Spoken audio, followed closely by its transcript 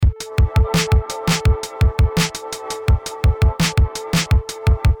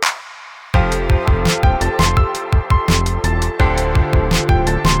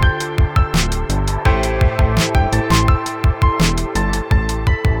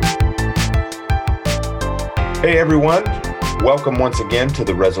Hey everyone, welcome once again to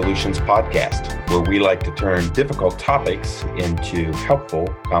the Resolutions Podcast, where we like to turn difficult topics into helpful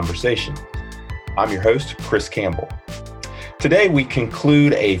conversation. I'm your host, Chris Campbell. Today we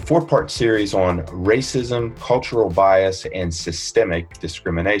conclude a 4-part series on racism, cultural bias, and systemic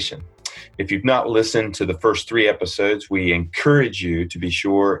discrimination. If you've not listened to the first 3 episodes, we encourage you to be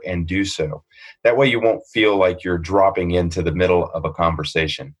sure and do so. That way you won't feel like you're dropping into the middle of a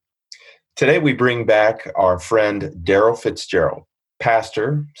conversation. Today, we bring back our friend Daryl Fitzgerald,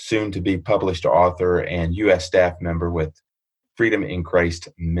 pastor, soon-to-be published author, and U.S. staff member with Freedom in Christ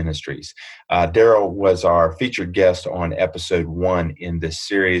Ministries. Daryl was our featured guest on episode 1 in this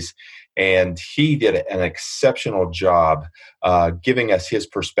series, and he did an exceptional job giving us his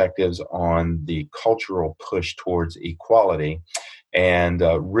perspectives on the cultural push towards equality and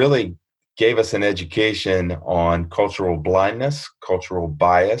really gave us an education on cultural blindness, cultural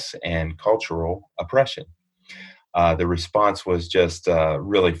bias, and cultural oppression. The response was just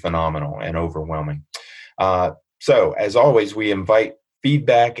really phenomenal and overwhelming. So, as always, we invite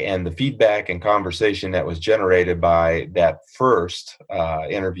feedback, and the feedback and conversation that was generated by that first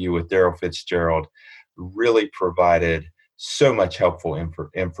interview with Daryl Fitzgerald really provided so much helpful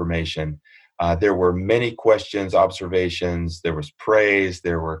information. There were many questions, observations, there was praise,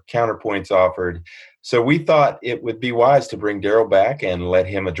 there were counterpoints offered. So we thought it would be wise to bring Daryl back and let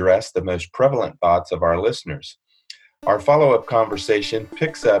him address the most prevalent thoughts of our listeners. Our follow-up conversation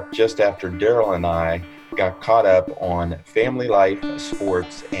picks up just after Daryl and I got caught up on family life,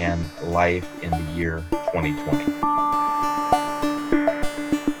 sports, and life in the year 2020.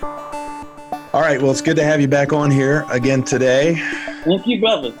 All right, well, it's good to have you back on here again today. Thank you,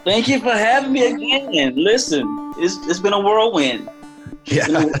 brother. Thank you for having me again. Listen, it's been a whirlwind.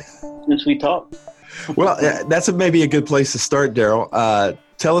 Since we talked. Well, that's maybe a good place to start, Daryl.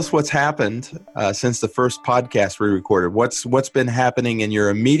 Tell us what's happened since the first podcast we recorded. What's been happening in your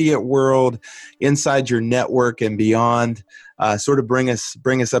immediate world, inside your network, and beyond? Sort of bring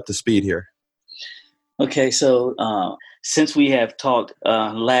us up to speed here. Okay, so since we have talked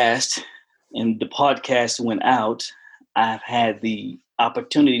last, and the podcast went out, I've had the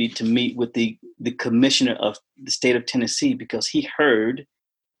opportunity to meet with the commissioner of the state of Tennessee because he heard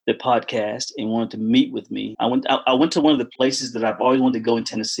the podcast and wanted to meet with me. I went to one of the places that I've always wanted to go in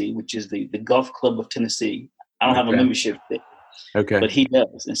Tennessee, which is the Golf Club of Tennessee. I don't have a membership there, but he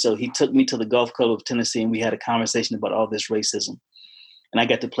does. And so he took me to the Golf Club of Tennessee, and we had a conversation about all this racism. And I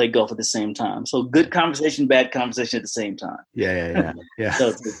got to play golf at the same time. So good conversation, bad conversation at the same time. Yeah.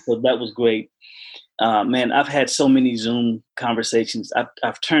 So that was great. Man, I've had so many Zoom conversations.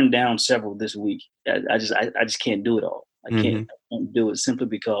 I've turned down several this week. I just can't do it all. I can't do it simply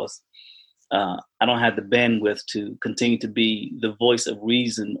because I don't have the bandwidth to continue to be the voice of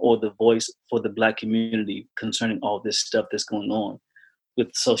reason or the voice for the Black community concerning all this stuff that's going on with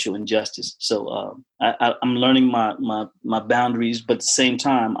social injustice. So I'm learning my boundaries, but at the same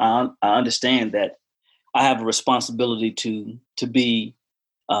time, I understand that I have a responsibility to be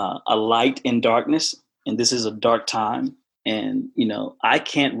a light in darkness, and this is a dark time. And, I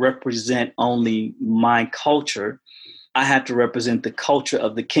can't represent only my culture. I have to represent the culture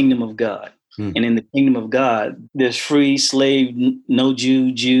of the kingdom of God. And in the kingdom of God, there's free, slave, no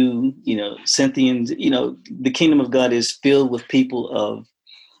Jew, Scythians. The kingdom of God is filled with people of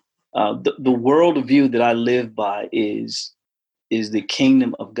the worldview that I live by is the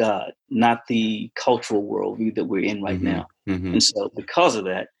kingdom of God, not the cultural worldview that we're in right now. And so because of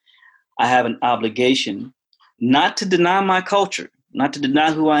that, I have an obligation not to deny my culture, not to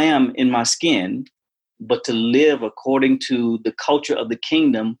deny who I am in my skin, but to live according to the culture of the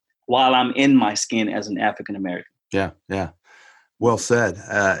kingdom while I'm in my skin as an African American. Yeah. Well said.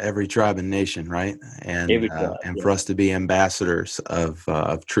 Every tribe and nation, right? And for us to be ambassadors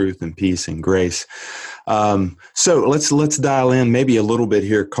of truth and peace and grace. So let's dial in maybe a little bit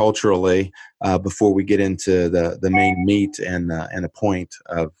here culturally before we get into the main meat and the point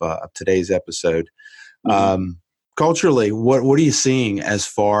of today's episode. Culturally, what are you seeing as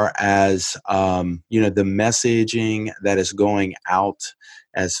far as the messaging that is going out,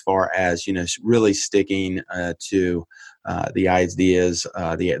 as far as really sticking to the ideas,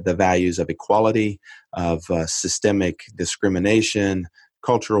 the values of equality, of systemic discrimination,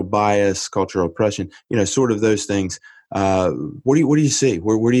 cultural bias, cultural oppression, sort of those things. What do you see?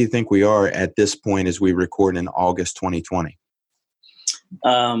 Where do you think we are at this point as we record in August 2020?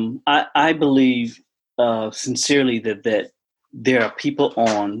 I believe sincerely that there are people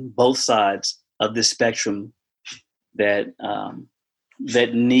on both sides of this spectrum that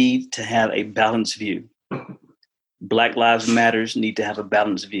need to have a balanced view. Black Lives Matters need to have a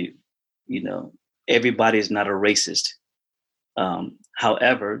balanced view. everybody is not a racist.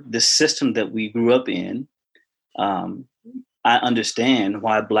 However, the system that we grew up in, I understand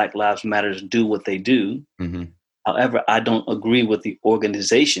why Black Lives Matter do what they do. Mm-hmm. However, I don't agree with the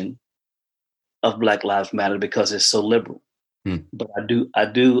organization of Black Lives Matter because it's so liberal. But I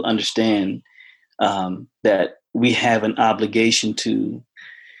do understand that we have an obligation to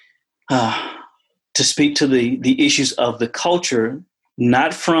speak to the issues of the culture,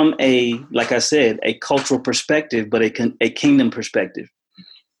 not from like I said, a cultural perspective, but a kingdom perspective.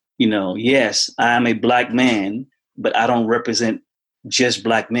 Yes, I am a Black man, but I don't represent just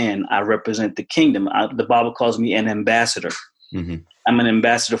Black men. I represent the kingdom. The Bible calls me an ambassador. Mm-hmm. I'm an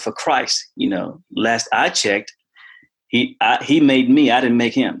ambassador for Christ. Last I checked, he made me. I didn't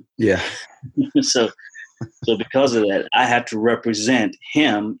make him. Yeah. So because of that, I have to represent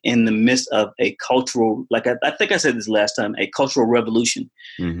him in the midst of a cultural, like I think I said this last time, a cultural revolution.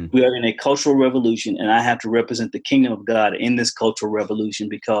 Mm-hmm. We are in a cultural revolution, and I have to represent the kingdom of God in this cultural revolution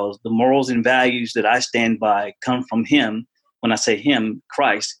because the morals and values that I stand by come from him. When I say him,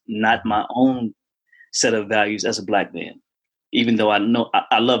 Christ, not my own set of values as a Black man. Even though I know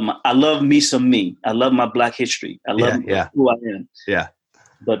I love me some me. I love my Black history. I love who I am. Yeah.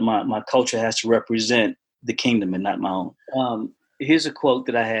 But my culture has to represent the kingdom and not my own. Here's a quote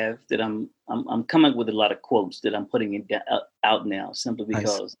that I have that I'm coming up with a lot of quotes that I'm putting out now simply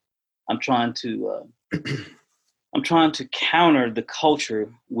because I'm trying to counter the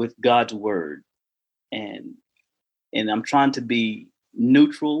culture with God's word, and I'm trying to be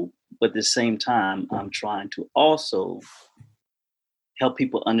neutral, but at the same time I'm trying to also help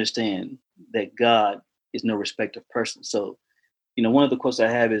people understand that God is no respecter of persons. So, one of the quotes I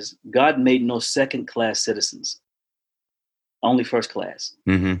have is, God made no second-class citizens, only first class.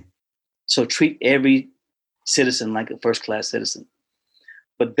 Mm-hmm. So treat every citizen like a first-class citizen.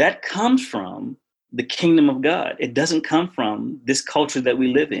 But that comes from the kingdom of God. It doesn't come from this culture that we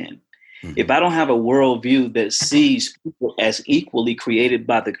live in. Mm-hmm. If I don't have a worldview that sees people as equally created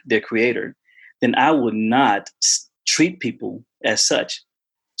by their creator, then I would not treat people as such.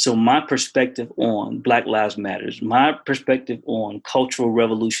 So my perspective on Black Lives Matters, my perspective on cultural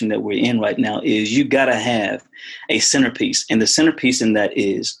revolution that we're in right now is you got to have a centerpiece. And the centerpiece in that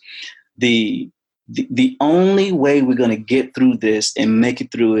is the only way we're going to get through this and make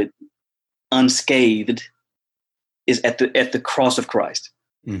it through it unscathed is at the cross of Christ.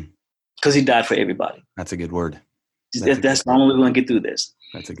 Because he died for everybody. That's a good word. That's the only way we're going to get through this.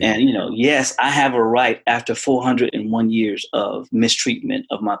 And, yes, I have a right after 401 years of mistreatment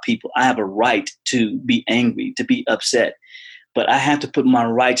of my people. I have a right to be angry, to be upset. But I have to put my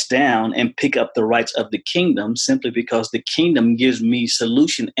rights down and pick up the rights of the kingdom simply because the kingdom gives me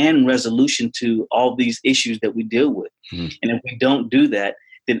solution and resolution to all these issues that we deal with. Mm-hmm. And if we don't do that,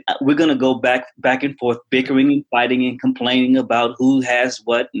 then we're going to go back and forth, bickering and fighting and complaining about who has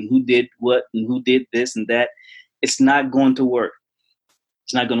what and who did what and who did this and that. It's not going to work.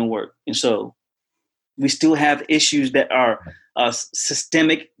 It's not going to work. And so we still have issues that are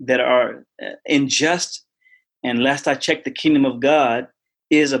systemic, that are unjust. And last I checked, the kingdom of God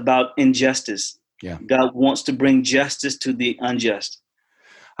is about injustice. Yeah. God wants to bring justice to the unjust.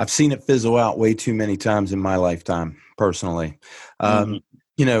 I've seen it fizzle out way too many times in my lifetime, personally.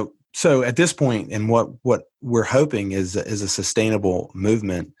 So at this point, and what we're hoping is a sustainable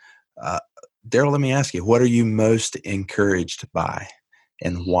movement. Daryl, let me ask you, what are you most encouraged by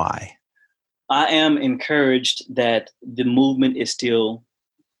and why? I am encouraged that the movement is still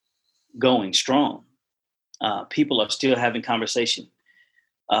going strong. People are still having conversation.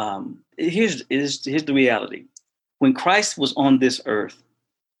 Here's the reality. When Christ was on this earth,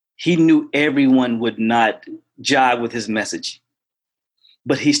 he knew everyone would not jive with his message,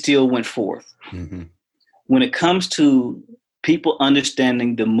 but he still went forth. Mm-hmm. When it comes to people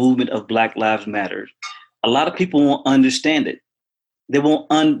understanding the movement of Black Lives Matter, a lot of people won't understand it. They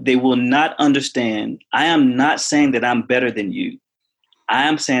will not understand. I am not saying that I'm better than you. I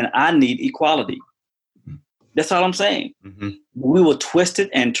am saying I need equality. That's all I'm saying. Mm-hmm. We will twist it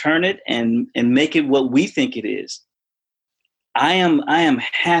and turn it and make it what we think it is. I am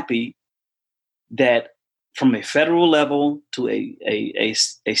happy that from a federal level to a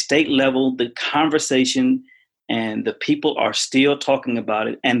state level, the conversation and the people are still talking about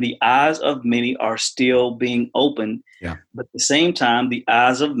it, and the eyes of many are still being opened. Yeah. But at the same time, the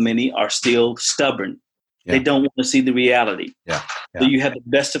eyes of many are still stubborn. Yeah. They don't want to see the reality. Yeah. Yeah. So you have the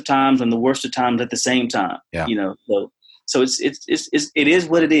best of times and the worst of times at the same time. Yeah. So it is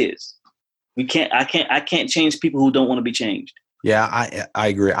what it is. I can't change people who don't want to be changed. Yeah, I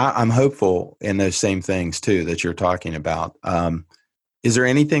agree. I'm hopeful in those same things too that you're talking about. Is there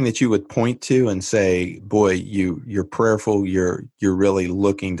anything that you would point to and say, boy, you're prayerful, you're really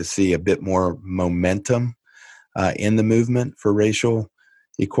looking to see a bit more momentum in the movement for racial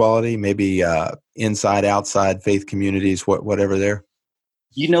equality, maybe inside, outside faith communities, whatever there?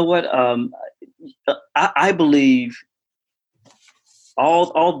 You know what? I believe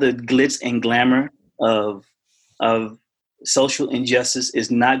all the glitz and glamour of social injustice is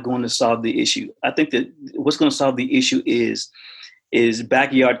not going to solve the issue. I think that what's going to solve the issue is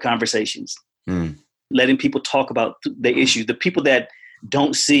backyard conversations, letting people talk about the issue. The people that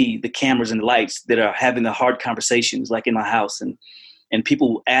don't see the cameras and the lights, that are having the hard conversations, like in my house, and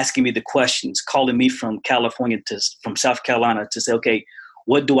people asking me the questions, calling me from California from South Carolina to say, okay,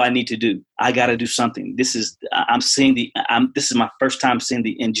 what do I need to do? I got to do something. This is my first time seeing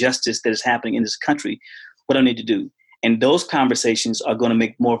the injustice that is happening in this country. What do I need to do? And those conversations are going to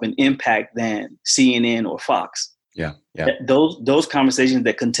make more of an impact than CNN or Fox. Yeah. Those conversations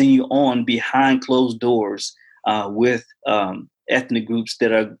that continue on behind closed doors with ethnic groups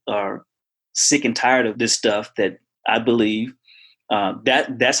that are sick and tired of this stuff, that I believe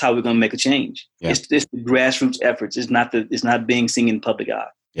that's how we're going to make a change. Yeah. It's the grassroots efforts. It's not being seen in public eye.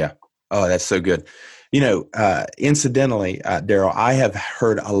 Yeah. Oh, that's so good. Incidentally, Daryl, I have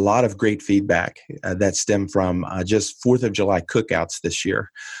heard a lot of great feedback that stem from just 4th of July cookouts this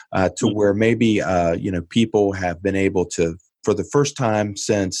year, to where maybe, people have been able to, for the first time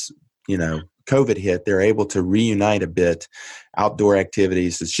since, COVID hit, they're able to reunite a bit, outdoor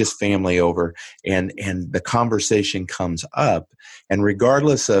activities. It's just family over, and the conversation comes up. And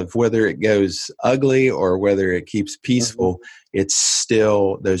regardless of whether it goes ugly or whether it keeps peaceful, it's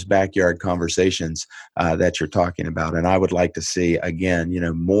still those backyard conversations that you're talking about. And I would like to see, again,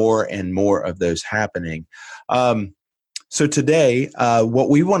 more and more of those happening. So today, what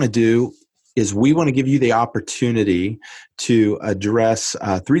we want to do is we want to give you the opportunity to address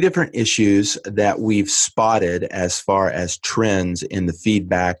 3 different issues that we've spotted as far as trends in the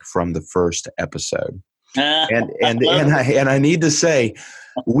feedback from the first episode. And I need to say,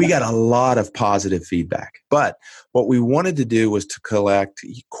 we got a lot of positive feedback. But what we wanted to do was to collect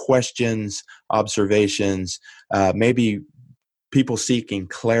questions, observations, maybe people seeking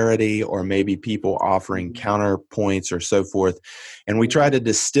clarity, or maybe people offering counterpoints or so forth. And we tried to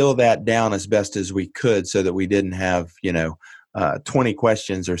distill that down as best as we could so that we didn't have, 20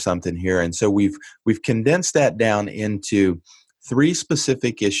 questions or something here. And so we've condensed that down into 3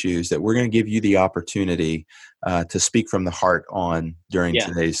 specific issues that we're going to give you the opportunity to speak from the heart on during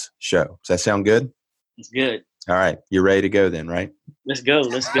today's show. Does that sound good? It's good. All right. You're ready to go then, right? Let's go.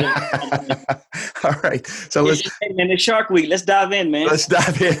 All right. So it's Shark Week. Let's dive in, man. Let's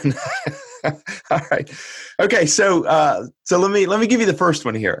dive in. All right. Okay. So let me give you the first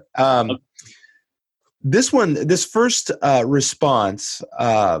one here. This first response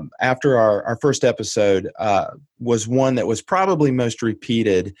after our first episode was one that was probably most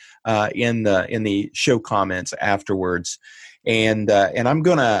repeated in the show comments afterwards. And I'm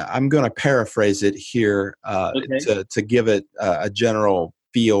gonna paraphrase it here to give it a general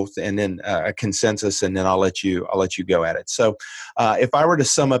feel, and then a consensus, and then I'll let you go at it. So if I were to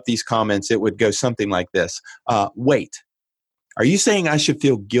sum up these comments, it would go something like this: wait, are you saying I should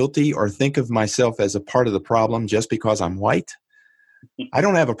feel guilty or think of myself as a part of the problem just because I'm white? I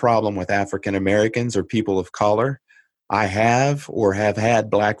don't have a problem with African Americans or people of color. I have had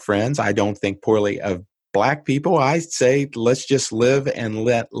Black friends. I don't think poorly of Black people. I say, let's just live and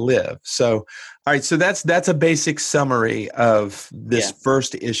let live. So, all right. So that's a basic summary of this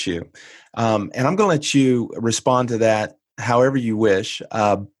first issue. And I'm going to let you respond to that however you wish.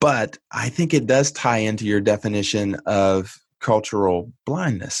 But I think it does tie into your definition of cultural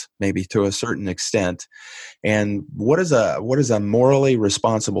blindness, maybe to a certain extent. And what is a morally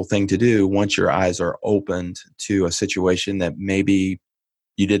responsible thing to do once your eyes are opened to a situation that maybe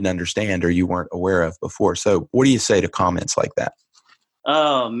you didn't understand or you weren't aware of before? So what do you say to comments like that?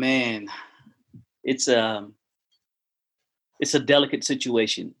 Oh man, it's a delicate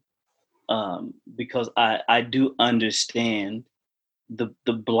situation, because I do understand the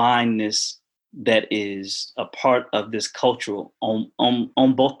blindness that is a part of this cultural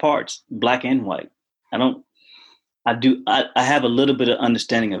on both parts, Black and white. I have a little bit of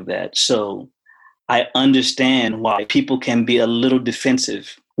understanding of that. So I understand why people can be a little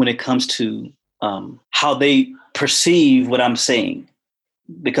defensive when it comes to how they perceive what I'm saying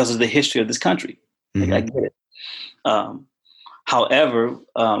because of the history of this country. Mm-hmm. I get it. However,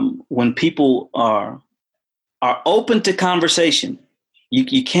 when people are open to conversation,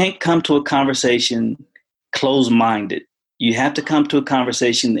 you can't come to a conversation closed-minded. You have to come to a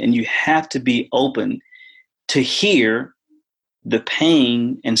conversation and you have to be open to hear the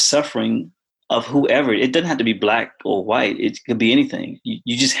pain and suffering of whoever. It doesn't have to be black or white. It could be anything.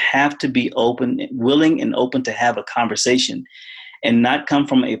 You just have to be open, willing and open to have a conversation, and not come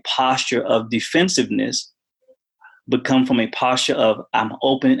from a posture of defensiveness, but come from a posture of, I'm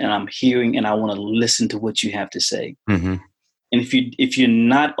open and I'm hearing and I want to listen to what you have to say. Mm-hmm. And if you're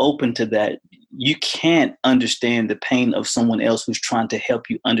not open to that, you can't understand the pain of someone else who's trying to help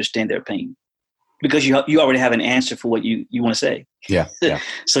you understand their pain, because you already have an answer for what you want to say. Yeah.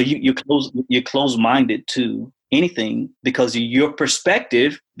 So you're closed-minded to anything because your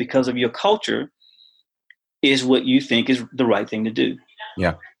perspective, because of your culture, is what you think is the right thing to do.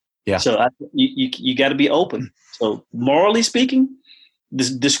 Yeah. So you got to be open. So morally speaking,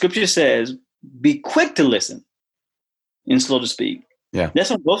 the scripture says, be quick to listen and slow to speak. Yeah.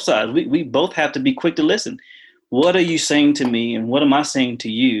 That's on both sides. We both have to be quick to listen. What are you saying to me, and what am I saying to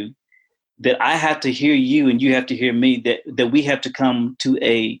you, that I have to hear you and you have to hear me, that we have to come to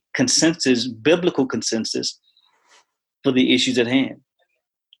a consensus, biblical consensus, for the issues at hand.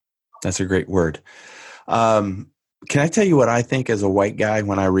 That's a great word. Can I tell you what I think as a white guy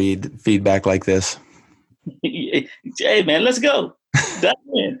when I read feedback like this? Hey man, let's go.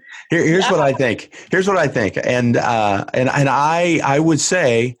 Here's what I think. And I would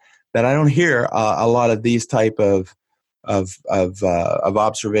say that I don't hear a lot of these type of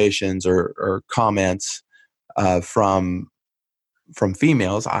observations or comments from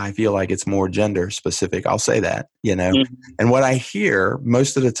females. I feel like it's more gender specific. I'll say that, Mm-hmm. And what I hear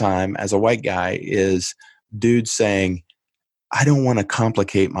most of the time as a white guy is dudes saying, I don't want to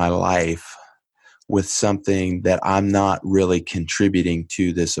complicate my life with something that I'm not really contributing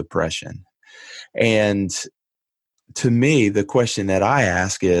to this oppression. And to me, the question that I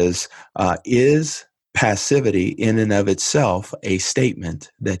ask is passivity in and of itself a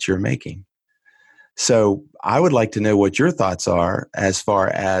statement that you're making? So I would like to know what your thoughts are as far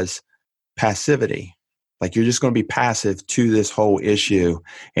as passivity. Like, you're just going to be passive to this whole issue.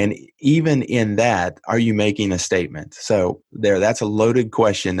 And even in that, are you making a statement? So that's a loaded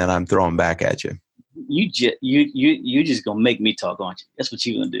question that I'm throwing back at you. You just gonna make me talk, aren't you? That's what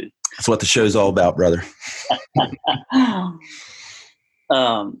you're gonna do. That's what the show's all about, brother.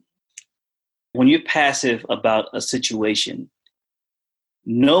 When you're passive about a situation,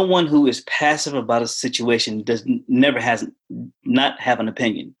 no one who is passive about a situation never has not have an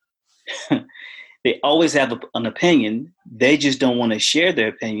opinion. They always have an opinion. They just don't want to share their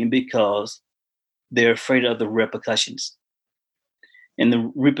opinion because they're afraid of the repercussions. And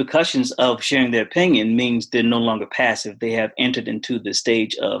the repercussions of sharing their opinion means they're no longer passive. They have entered into the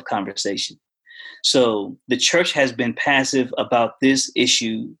stage of conversation. So the church has been passive about this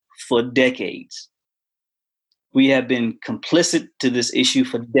issue for decades. We have been complicit to this issue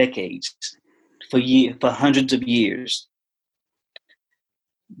for decades, for hundreds of years.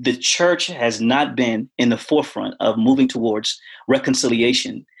 The church has not been in the forefront of moving towards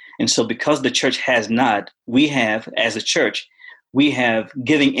reconciliation. And so because the church has not, we have, as a church, we have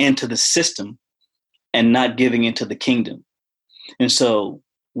giving into the system and not giving into the kingdom. And so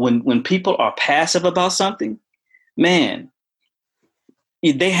when people are passive about something, man,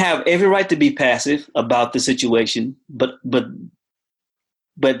 they have every right to be passive about the situation, but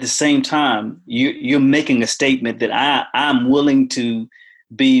at the same time, you're making a statement that I'm willing to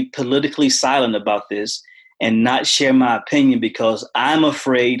be politically silent about this and not share my opinion because I'm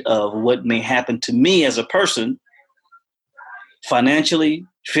afraid of what may happen to me as a person, financially,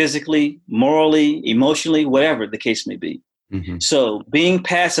 physically, morally, emotionally, whatever the case may be. Mm-hmm. So being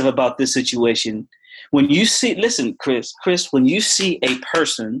passive about this situation, when you see, listen, Chris, when you see a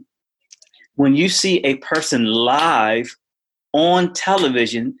person live on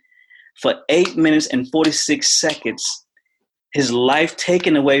television for 8 minutes and 46 seconds, his life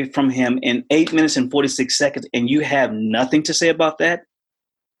taken away from him in 8 minutes and 46 seconds, and you have nothing to say about that?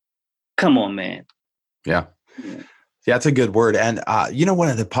 Come on, man. Yeah. Yeah, that's a good word. And, one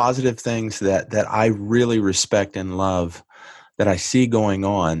of the positive things that I really respect and love that I see going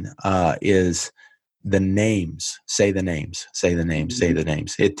on is the names. Say the names. Say the names. Say the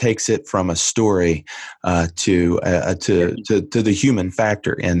names. It takes it from a story to the human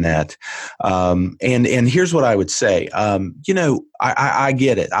factor in that. And here's what I would say. I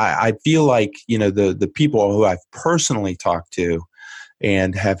get it. I feel like the people who I've personally talked to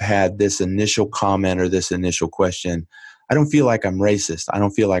and have had this initial comment or this initial question, I don't feel like I'm racist. I don't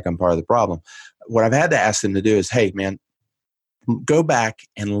feel like I'm part of the problem. What I've had to ask them to do is, hey, man, go back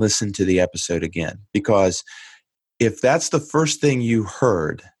and listen to the episode again. Because if that's the first thing you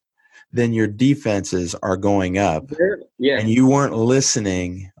heard, then your defenses are going up. Yeah. And you weren't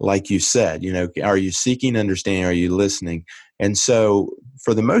listening like you said. Are you seeking understanding? Are you listening? And so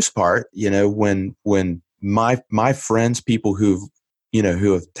for the most part, when my friends, people who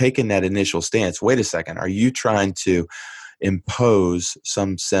have taken that initial stance, wait a second, are you trying to impose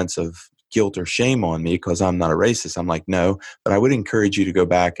some sense of guilt or shame on me because I'm not a racist? I'm like, no, but I would encourage you to go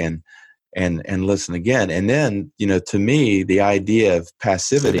back and listen again. And then, to me, the idea of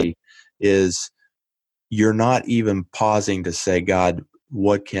passivity is you're not even pausing to say, God,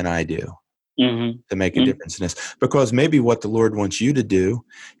 what can I do to make a difference in this? Because maybe what the Lord wants you to do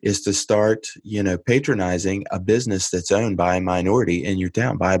is to start, patronizing a business that's owned by a minority in your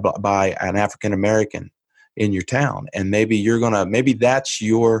town, by an African American in your town. And maybe that's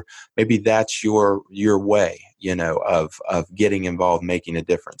your way, of getting involved, making a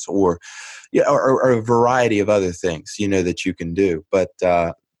difference, or a variety of other things, that you can do. But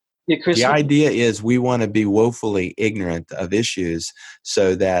Chris, the idea is we want to be woefully ignorant of issues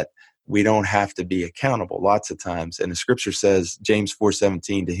so that we don't have to be accountable lots of times. And the scripture says, James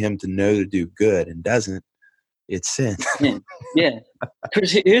 4:17, to him to know to do good and doesn't, it's sin. Yeah.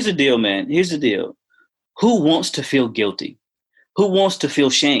 Chris, here's the deal, man. Here's the deal. Who wants to feel guilty? Who wants to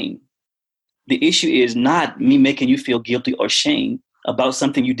feel shame? The issue is not me making you feel guilty or shame about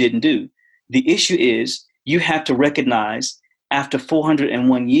something you didn't do. The issue is you have to recognize after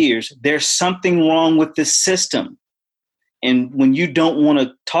 401 years, there's something wrong with the system. And when you don't want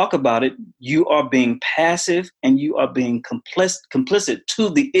to talk about it, you are being passive and you are being complicit to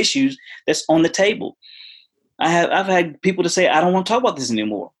the issues that's on the table. I've had people to say, I don't want to talk about this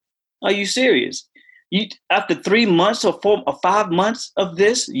anymore. Are you serious? After 3 months or 4 or 5 months of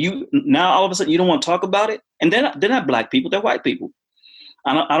this, now all of a sudden you don't want to talk about it? And they're not black people, they're white people.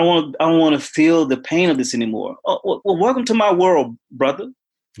 I don't want to feel the pain of this anymore. Oh, well, welcome to my world, brother.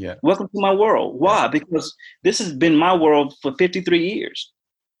 Yeah. Welcome to my world. Why? Because this has been my world for 53 years.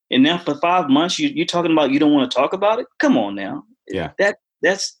 And now for 5 months, you're talking about you don't want to talk about it? Come on now. Yeah.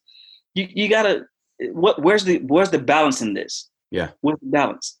 That's you gotta, where's the balance in this? Yeah. Where's the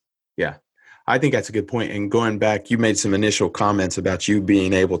balance? Yeah. I think that's a good point. And going back, you made some initial comments about you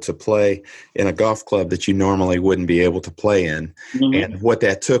being able to play in a golf club that you normally wouldn't be able to play in. Mm-hmm. And what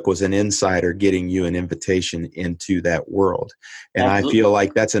that took was an insider getting you an invitation into that world. And Absolutely. I feel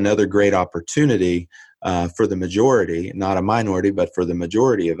like that's another great opportunity for the majority, not a minority, but for the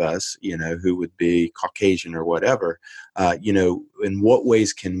majority of us, who would be Caucasian or whatever, in what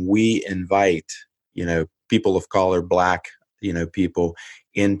ways can we invite, people of color, Black, people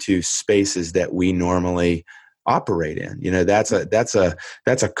into spaces that we normally operate in. That's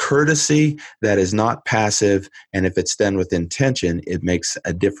a courtesy that is not passive. And if it's done with intention, it makes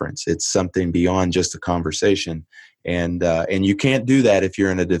a difference. It's something beyond just a conversation. And you can't do that if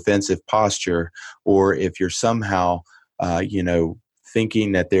you're in a defensive posture, or if you're somehow,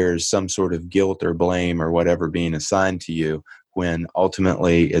 thinking that there's some sort of guilt or blame or whatever being assigned to you, when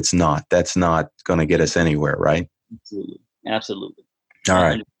ultimately it's not. That's not going to get us anywhere, right? Absolutely. All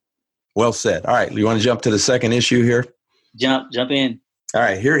right. Well said. All right. You want to jump to the second issue here? Jump in. All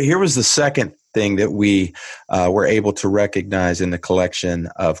right. Here was the second thing that we were able to recognize in the collection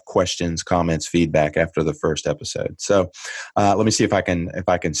of questions, comments, feedback after the first episode. So let me see if I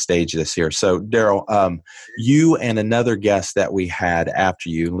can stage this here. So Daryl, you and another guest that we had after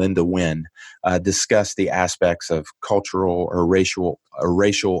you, Linda Wynn, discussed the aspects of cultural or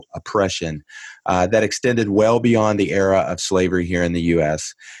racial oppression that extended well beyond the era of slavery here in the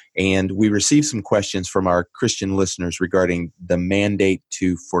U.S. And we received some questions from our Christian listeners regarding the mandate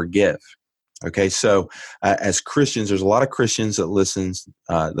to forgive. Okay, so as Christians, there's a lot of Christians that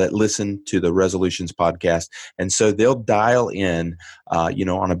listen to the Resolutions podcast, and so they'll dial in,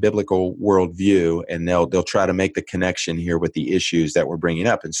 on a biblical worldview, and they'll try to make the connection here with the issues that we're bringing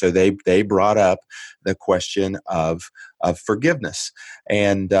up. And so they brought up the question of forgiveness.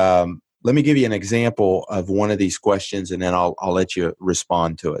 And let me give you an example of one of these questions, and then I'll let you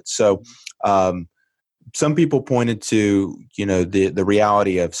respond to it. So. Some people pointed to, the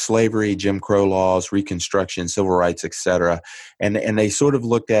reality of slavery, Jim Crow laws, Reconstruction, civil rights, et cetera. And they sort of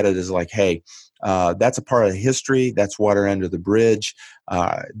looked at it as like, hey, that's a part of history. That's water under the bridge.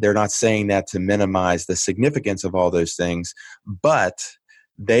 They're not saying that to minimize the significance of all those things, but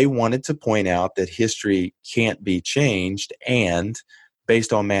they wanted to point out that history can't be changed. And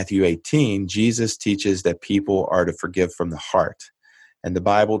based on Matthew 18, Jesus teaches that people are to forgive from the heart. And the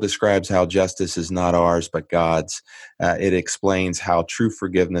Bible describes how justice is not ours, but God's. It explains how true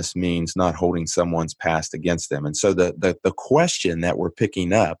forgiveness means not holding someone's past against them. And so the question that we're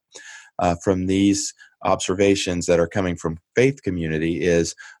picking up from these observations that are coming from faith community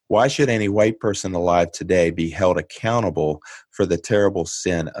is, why should any white person alive today be held accountable for the terrible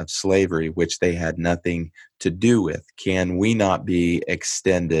sin of slavery, which they had nothing to do with? Can we not be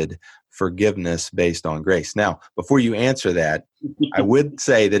extended forgiveness based on grace? Now, before you answer that, I would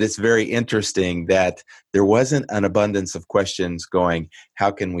say that it's very interesting that there wasn't an abundance of questions going,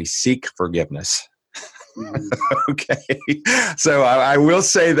 how can we seek forgiveness? Okay, so I will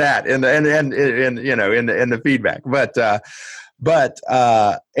say that, and you know, in the feedback, but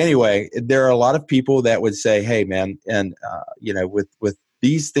anyway, there are a lot of people that would say, hey, man, and you know, with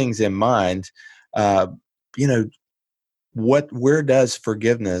these things in mind, you know, where does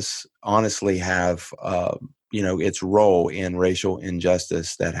forgiveness honestly have you know, its role in racial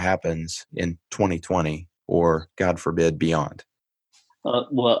injustice that happens in 2020, or God forbid beyond?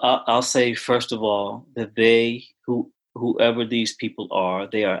 Well, I'll say first of all that whoever these people are,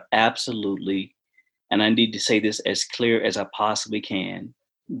 they are absolutely, and I need to say this as clear as I possibly can,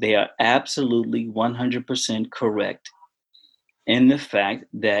 they are absolutely 100% correct in the fact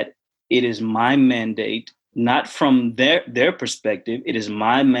that it is my mandate, not from their perspective, it is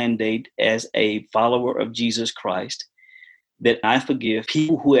my mandate as a follower of Jesus Christ, that I forgive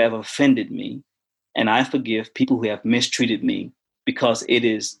people who have offended me, and I forgive people who have mistreated me, because it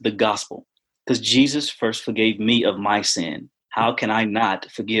is the gospel. Because Jesus first forgave me of my sin. How can I not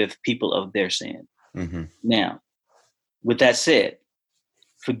forgive people of their sin? Mm-hmm. Now, with that said,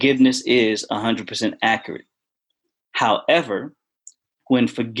 forgiveness is 100% accurate. However, when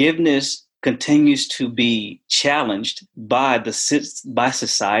forgiveness continues to be challenged by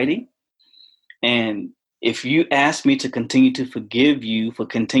society, and if you ask me to continue to forgive you for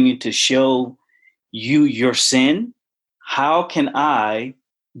continuing to show you your sin, how can I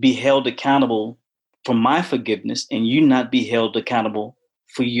be held accountable for my forgiveness and you not be held accountable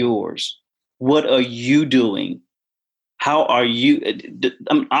for yours? What are you doing? How are you?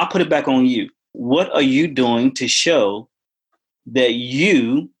 I'll put it back on you. What are you doing to show that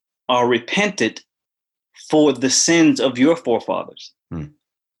you are repentant for the sins of your forefathers?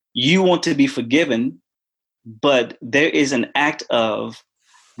 You want to be forgiven, but there is an act of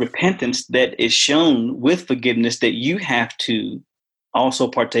repentance that is shown with forgiveness that you have to also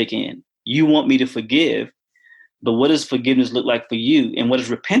partake in. You want me to forgive, but what does forgiveness look like for you? And what does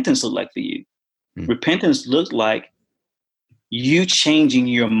repentance look like for you? Repentance looks like you changing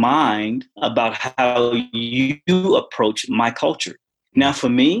your mind about how you approach my culture. Now, for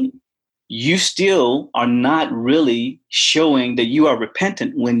me, you still are not really showing that you are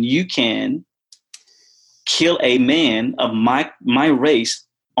repentant when you can kill a man of my race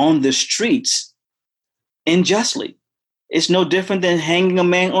on the streets unjustly. It's no different than hanging a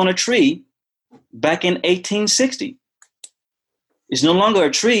man on a tree back in 1860. It's no longer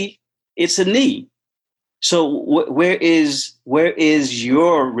a tree, it's a knee. So where is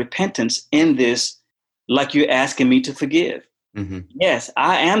your repentance in this, like you're asking me to forgive? Mm-hmm. Yes,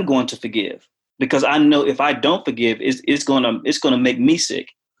 I am going to forgive, because I know if I don't forgive, it's gonna make me sick.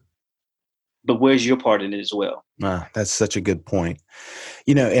 But where's your part in it as well? That's such a good point.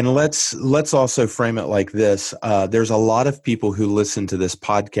 You know, and let's also frame it like this. There's a lot of people who listen to this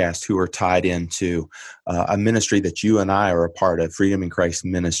podcast who are tied into a ministry that you and I are a part of, Freedom in Christ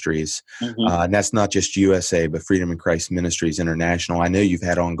Ministries. Mm-hmm. And that's not just USA, but Freedom in Christ Ministries International. I know you've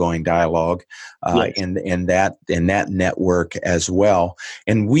had ongoing dialogue yes. in that network as well.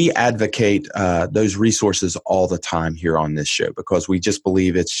 And we advocate those resources all the time here on this show, because we just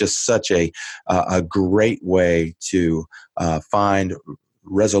believe it's just such a great way to find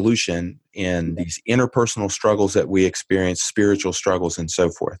resolution in these interpersonal struggles that we experience, spiritual struggles, and so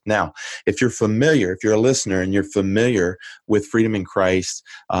forth. Now, if you're a listener and you're familiar with Freedom in Christ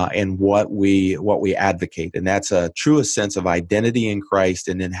and what we advocate, and that's a truest sense of identity in Christ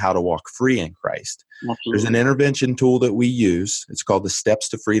and then how to walk free in Christ. Absolutely. There's an intervention tool that we use. It's called the Steps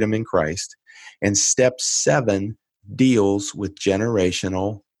to Freedom in Christ. And step 7 deals with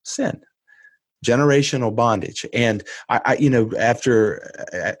generational sin. Generational bondage. And I after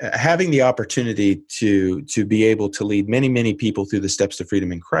having the opportunity to be able to lead many, many people through the steps to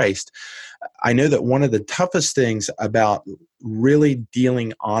freedom in Christ, I know that one of the toughest things about really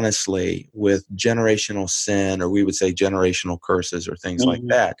dealing honestly with generational sin, or we would say generational curses or things like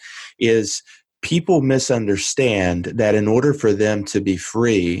that, is people misunderstand that in order for them to be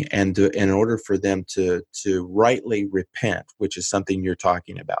free and in order for them to rightly repent, which is something you're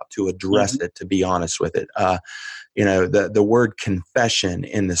talking about, to address it, to be honest with it. The word confession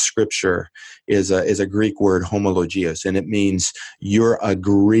in the scripture is a Greek word, homologios, and it means you're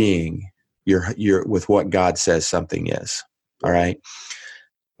agreeing you're with what God says something is. All right.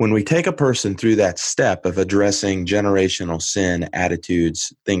 when we take a person through that step of addressing generational sin,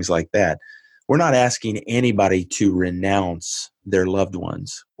 attitudes, things like that, we're not asking anybody to renounce their loved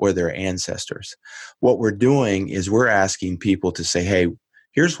ones or their ancestors. What we're doing is we're asking people to say, hey,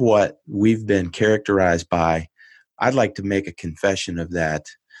 here's what we've been characterized by. I'd like to make a confession of that.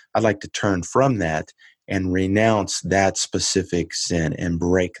 I'd like to turn from that and renounce that specific sin and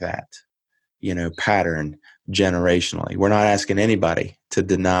break that, pattern generationally. We're not asking anybody to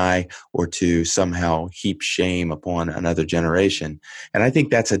deny or to somehow heap shame upon another generation. And I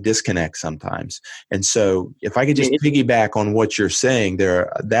think that's a disconnect sometimes. And so if I could just piggyback on what you're saying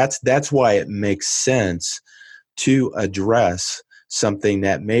there, that's why it makes sense to address something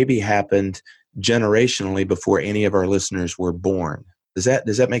that maybe happened generationally before any of our listeners were born. Does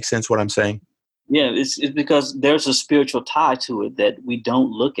that make sense what I'm saying? Yeah, it's because there's a spiritual tie to it that we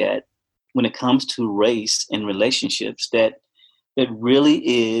don't look at when it comes to race and relationships that really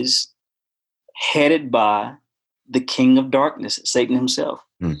is headed by the king of darkness, Satan himself.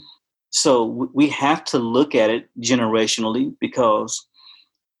 Mm. So we have to look at it generationally because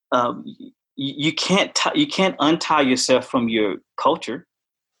you can't untie yourself from your culture.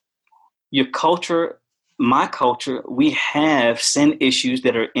 Your culture, my culture, we have sin issues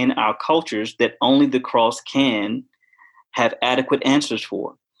that are in our cultures that only the cross can have adequate answers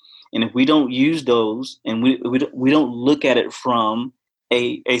for. And if we don't use those and we don't look at it from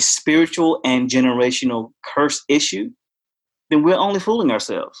a spiritual and generational curse issue, then we're only fooling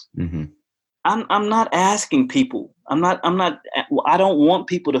ourselves. Mm-hmm. I'm not asking people. I don't want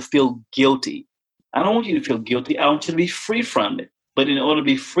people to feel guilty. I don't want you to feel guilty. I want you to be free from it. But in order to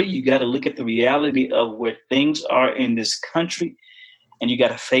be free, you got to look at the reality of where things are in this country, and you got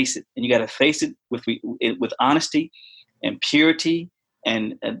to face it. And you got to face it with honesty and purity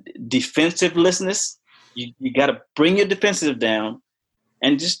and defensiveness. You got to bring your defensive down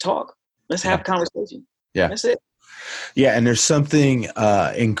and just talk. Let's have conversation. Yeah, that's it. Yeah, and there's something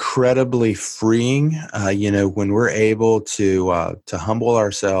incredibly freeing, when we're able to humble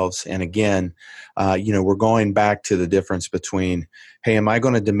ourselves. And again, we're going back to the difference between, hey, am I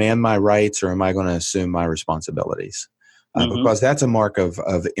going to demand my rights or am I going to assume my responsibilities? Because that's a mark of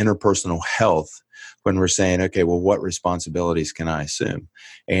interpersonal health when we're saying, okay, well, what responsibilities can I assume?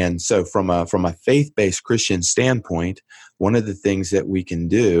 And so from a faith-based Christian standpoint, one of the things that we can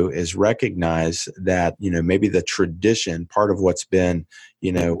do is recognize that, maybe the tradition, part of what's been,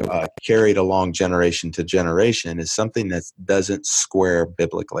 carried along generation to generation is something that doesn't square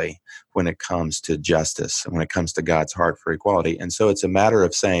biblically when it comes to justice and when it comes to God's heart for equality. And so it's a matter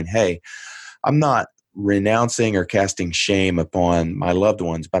of saying, hey, I'm not renouncing or casting shame upon my loved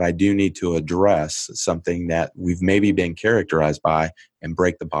ones, but I do need to address something that we've maybe been characterized by and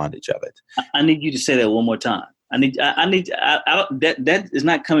break the bondage of it. I need you to say that one more time. That is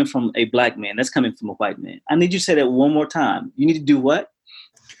not coming from a black man. That's coming from a white man. I need you to say that one more time. You need to do what?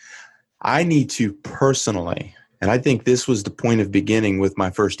 I need to personally, and I think this was the point of beginning with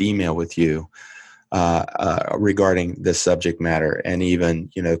my first email with you, regarding this subject matter, and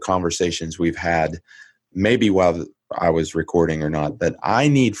even conversations we've had, maybe while I was recording or not. That I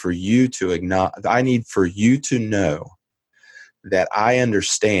need for you to acknowledge. I need for you to know that I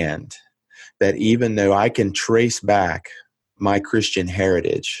understand that even though I can trace back my Christian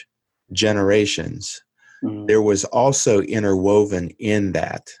heritage generations, there was also interwoven in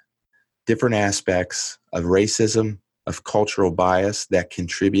that different aspects of racism, of cultural bias that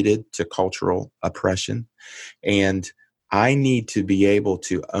contributed to cultural oppression. And I need to be able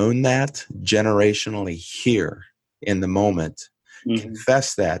to own that generationally here in the moment,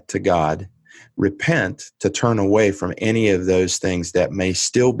 confess that to God, repent to turn away from any of those things that may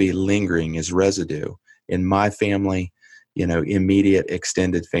still be lingering as residue in my family, immediate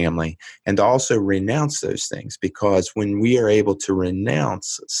extended family, and also renounce those things. Because when we are able to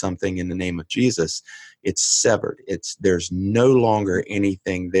renounce something in the name of Jesus, it's severed. There's no longer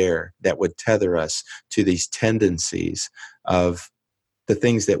anything there that would tether us to these tendencies of the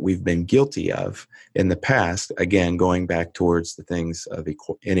things that we've been guilty of in the past. Again, going back towards the things of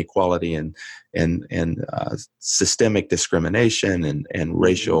inequality and systemic discrimination and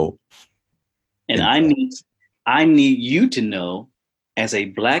racial. And I need you to know, as a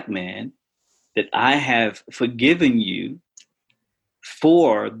black man, that I have forgiven you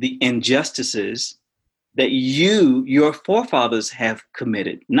for the injustices that your forefathers have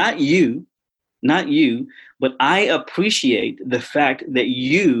committed. Not you, but I appreciate the fact that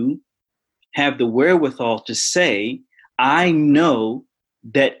you have the wherewithal to say, I know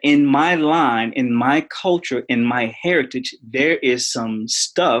that in my line, in my culture, in my heritage, there is some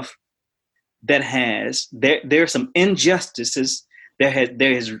stuff that there are some injustices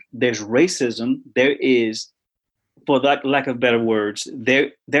there's racism. There is, for lack of better words,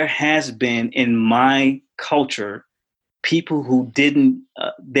 there has been in my culture people who didn't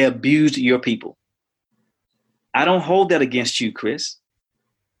they abused your people. I don't hold that against you, Chris.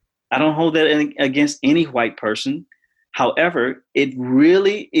 I don't hold that against any white person. However, it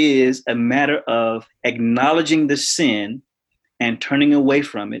really is a matter of acknowledging the sin and turning away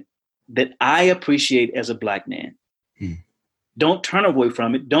from it that I appreciate as a Black man. Don't turn away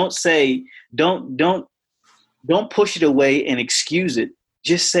from it. Don't say, don't push it away and excuse it.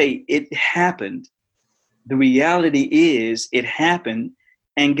 Just say it happened. The reality is it happened.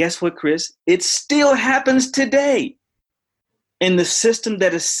 And guess what, Chris? It still happens today. In the system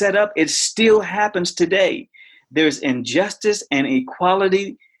that is set up, it still happens today. There's injustice and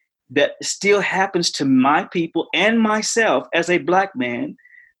equality that still happens to my people and myself as a Black man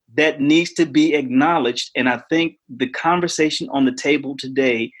that needs to be acknowledged. And I think the conversation on the table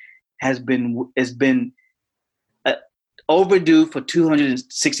today has been overdue for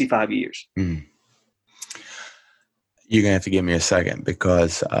 265 years. Mm. You're going to have to give me a second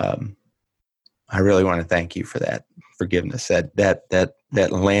because I really want to thank you for that forgiveness.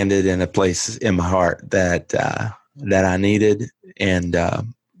 That landed in a place in my heart that I needed, and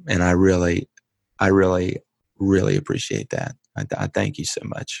I really appreciate that. I thank you so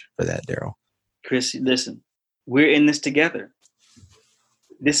much for that, Daryl. Chris, listen, we're in this together.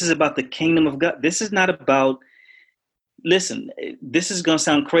 This is about the kingdom of God. This is not about. Listen, this is going to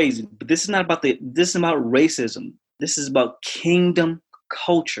sound crazy, but this is not about this is about racism. This is about kingdom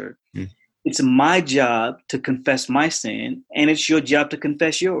culture. Mm. It's my job to confess my sin, and it's your job to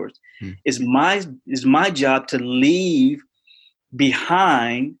confess yours. Mm. It's my job to leave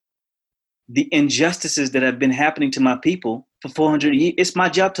behind the injustices that have been happening to my people for 400 years. It's my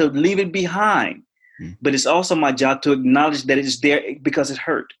job to leave it behind, but it's also my job to acknowledge that it's there because it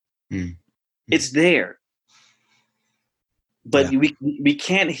hurt. Mm. It's there. But we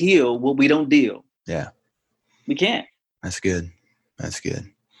can't heal what we don't deal. Yeah. We can't. That's good. That's good.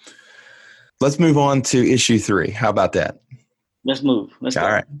 Let's move on to issue 3. How about that? Let's move. Let's go.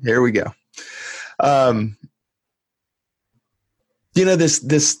 All right. Here we go.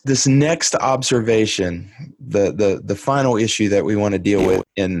 This next observation, the final issue that we want to deal with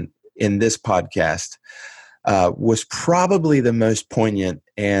in this podcast was probably the most poignant,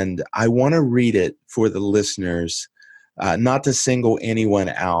 and I want to read it for the listeners. Not to single anyone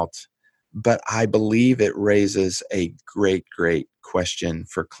out, but I believe it raises a great question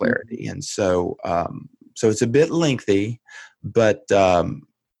for clarity. And so it's a bit lengthy, but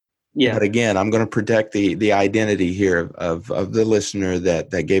again, I'm going to protect the identity here of the listener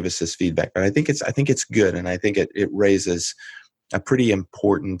that gave us this feedback. But I think it's good, and I think it raises a pretty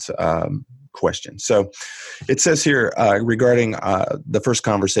important question. So it says here regarding the first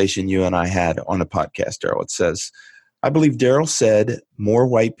conversation you and I had on a podcast, Daryl. It says, I believe Daryl said more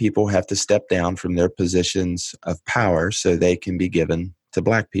white people have to step down from their positions of power so they can be given to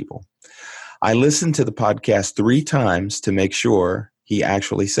Black people. I listened to the podcast 3 times to make sure he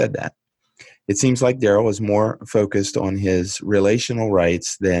actually said that. It seems like Daryl is more focused on his relational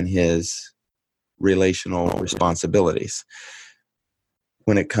rights than his relational responsibilities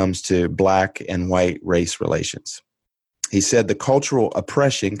when it comes to Black and white race relations. He said the cultural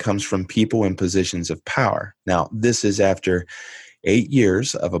oppression comes from people in positions of power. Now, this is after 8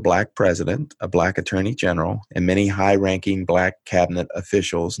 years of a Black president, a Black attorney general, and many high-ranking Black cabinet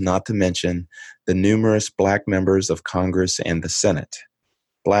officials, not to mention the numerous Black members of Congress and the Senate.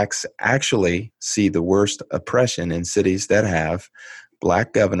 Blacks actually see the worst oppression in cities that have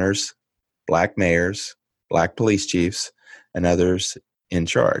Black governors, Black mayors, Black police chiefs, and others in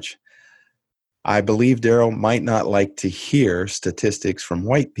charge. I believe Daryl might not like to hear statistics from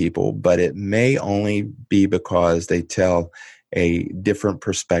white people, but it may only be because they tell a different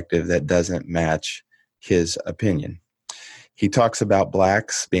perspective that doesn't match his opinion. He talks about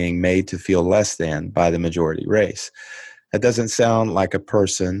Blacks being made to feel less than by the majority race. That doesn't sound like a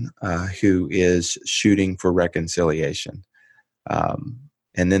person who is shooting for reconciliation.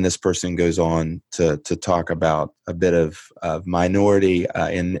 And then this person goes on to talk about a bit of minority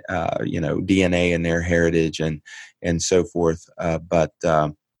in DNA in their heritage and so forth. But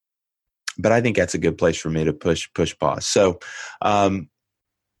I think that's a good place for me to push pause. So,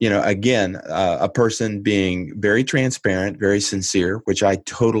 again, a person being very transparent, very sincere, which I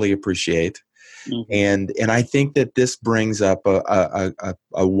totally appreciate. Mm-hmm. And I think that this brings up a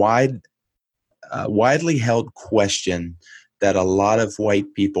widely held question that a lot of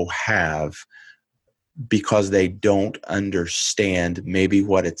white people have because they don't understand maybe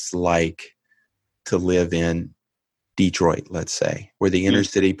what it's like to live in Detroit, let's say, where the inner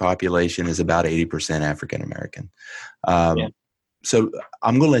city population is about 80% African American. So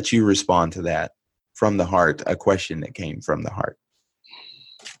I'm going to let you respond to that from the heart, a question that came from the heart.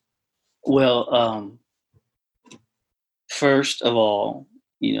 Well, first of all,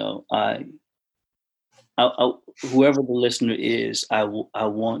 I whoever the listener is, I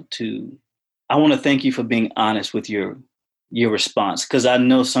want to thank you for being honest with your response, because I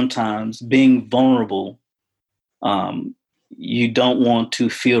know sometimes being vulnerable, you don't want to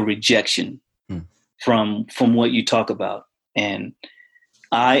feel rejection from what you talk about. And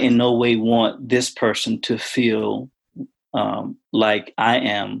I in no way want this person to feel like I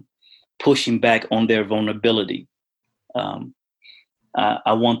am pushing back on their vulnerability.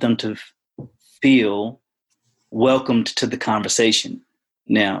 I want them to feel welcomed to the conversation.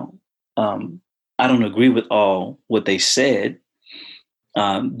 Now, I don't agree with all what they said.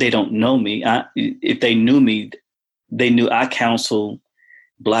 They don't know me. If they knew me, they knew I counsel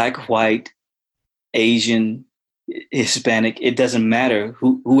Black, white, Asian, Hispanic. It doesn't matter.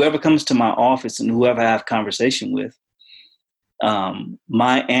 Whoever comes to my office and whoever I have conversation with,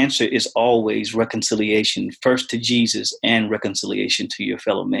 my answer is always reconciliation, first to Jesus and reconciliation to your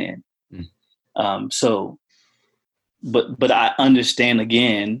fellow man. But I understand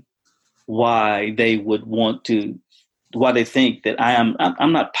again why they would why they think that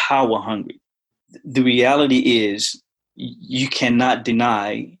I'm not power hungry. The reality is you cannot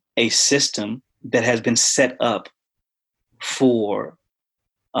deny a system that has been set up for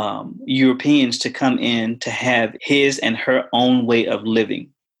Europeans to come in to have his and her own way of living.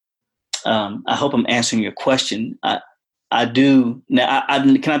 I hope I'm answering your question. I do. Now,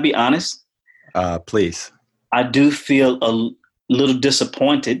 can I be honest? Please. I do feel a little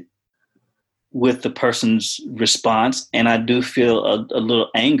disappointed with the person's response, and I do feel a little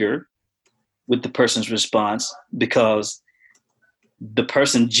anger with the person's response, because the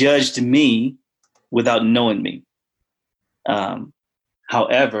person judged me without knowing me.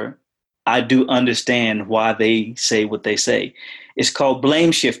 However, I do understand why they say what they say. It's called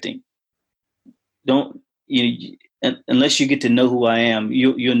blame shifting. Unless you get to know who I am,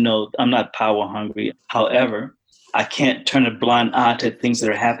 you'll know I'm not power hungry. However, I can't turn a blind eye to things that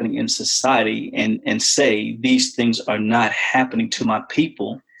are happening in society and say these things are not happening to my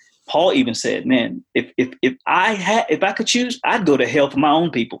people. Paul even said, "Man, if I could choose, I'd go to hell for my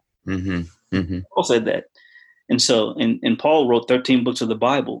own people." Paul said that. And so, and Paul wrote 13 books of the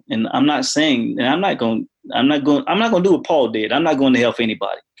Bible. And I'm not saying, and I'm not going to do what Paul did. I'm not going to hell for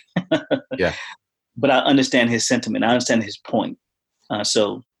anybody. Yeah. But I understand his sentiment. I understand his point.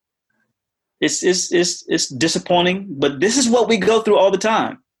 So it's disappointing, but this is what we go through all the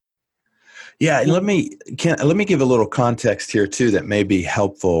time. Yeah. And let me give a little context here too, that may be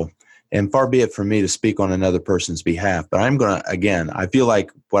helpful. And far be it from me to speak on another person's behalf, but I'm going to, again, I feel like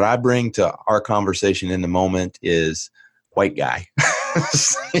what I bring to our conversation in the moment is white guy.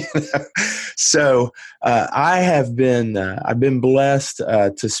 So I've been blessed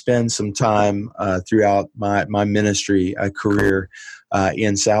to spend some time throughout my ministry career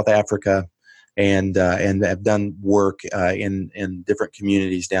in South Africa, and have done work in different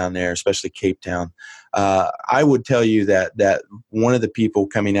communities down there, especially Cape Town. I would tell you that one of the people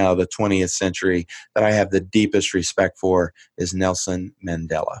coming out of the 20th century that I have the deepest respect for is Nelson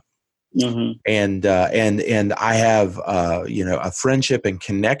Mandela. Mm-hmm. And I have a friendship and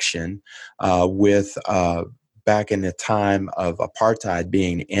connection with back in the time of apartheid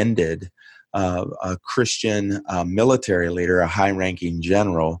being ended, a Christian military leader, a high-ranking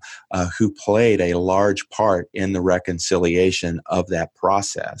general, who played a large part in the reconciliation of that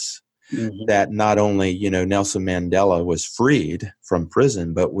process. Mm-hmm. That not only, Nelson Mandela was freed from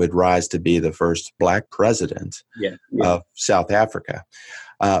prison, but would rise to be the first Black president of South Africa.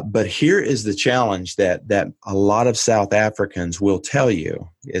 But here is the challenge that a lot of South Africans will tell you,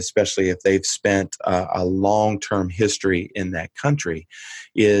 especially if they've spent a long-term history in that country,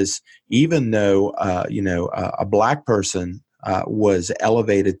 is even though, a Black person was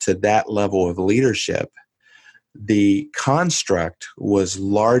elevated to that level of leadership, the construct was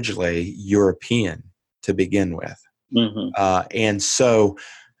largely European to begin with. Mm-hmm. And so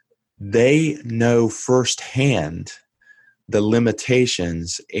they know firsthand the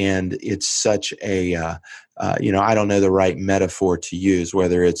limitations, and it's such a, I don't know the right metaphor to use,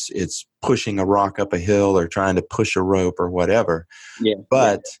 whether it's pushing a rock up a hill or trying to push a rope or whatever. Yeah.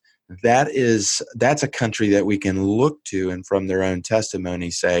 But that's a country that we can look to and from their own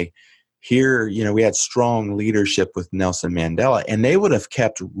testimony say, here, we had strong leadership with Nelson Mandela, and they would have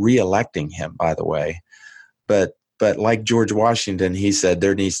kept re-electing him, by the way. But like George Washington, he said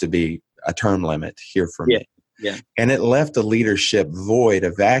there needs to be a term limit here for me. Yeah. And it left a leadership void,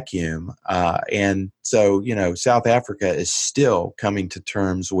 a vacuum. And so, South Africa is still coming to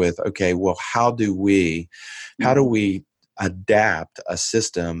terms with, okay, well, how do we adapt a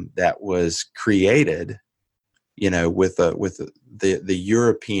system that was created, with the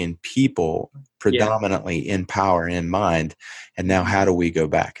European people predominantly in power and in mind, and now how do we go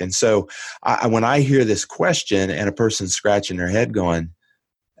back? And so when I hear this question and a person's scratching their head going,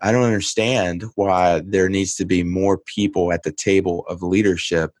 I don't understand why there needs to be more people at the table of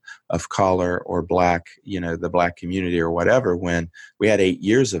leadership of color or black, the black community or whatever, when we had 8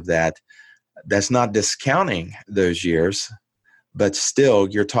 years of that. That's not discounting those years, but still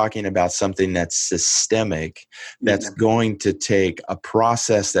you're talking about something that's systemic, that's going to take a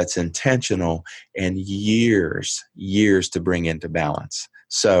process that's intentional and years to bring into balance.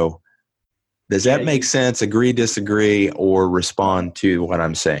 So does that make sense? Agree, disagree, or respond to what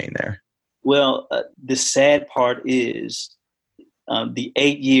I'm saying there? Well, the sad part is the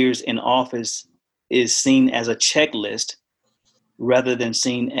 8 years in office is seen as a checklist rather than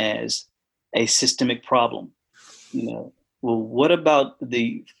seen as a systemic problem. Well, what about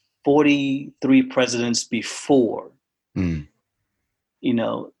the 43 presidents before? Why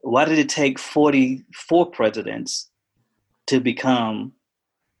did it take 44 presidents to become,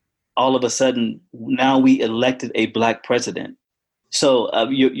 all of a sudden, now we elected a black president? So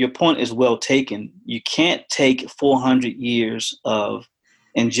your point is well taken. You can't take 400 years of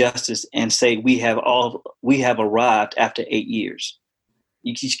injustice and say we have arrived after 8 years.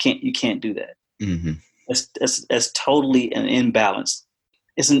 You can't do that. Mm-hmm. That's totally an imbalance.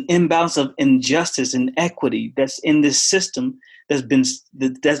 It's an imbalance of injustice and equity that's in this system that's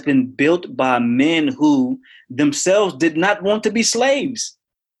been built by men who themselves did not want to be slaves.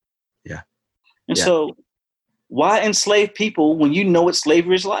 Yeah. And so why enslave people when you know what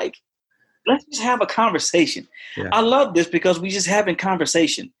slavery is like? Let's just have a conversation. Yeah. I love this because we just having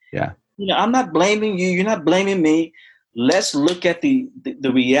conversation. Yeah. I'm not blaming you. You're not blaming me. Let's look at the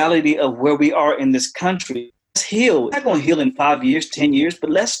reality of where we are in this country. Let's heal. We're not going to heal in 5 years, 10 years, but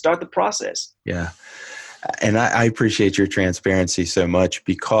let's start the process. Yeah. And I appreciate your transparency so much,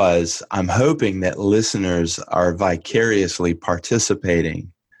 because I'm hoping that listeners are vicariously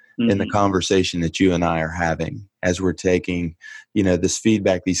participating in the conversation that you and I are having as we're taking, this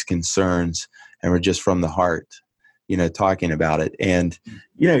feedback, these concerns, and we're just from the heart, talking about it. And,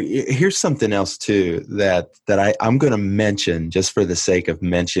 here's something else too, that I'm going to mention just for the sake of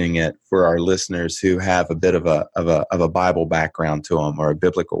mentioning it for our listeners who have a bit of a Bible background to them or a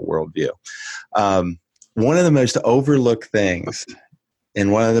biblical worldview. One of the most overlooked things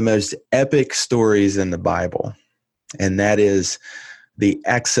and one of the most epic stories in the Bible, and that is the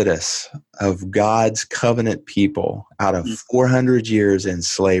exodus of God's covenant people out of 400 years in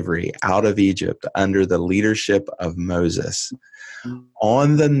slavery out of Egypt under the leadership of Moses.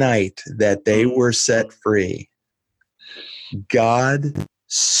 On the night that they were set free, God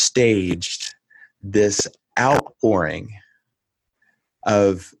staged this outpouring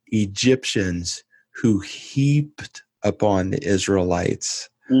of Egyptians who heaped upon the Israelites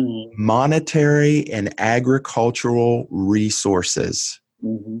monetary and agricultural resources,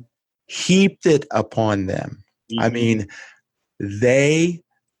 heaped it upon them. I mean, they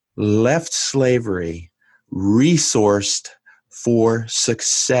left slavery resourced for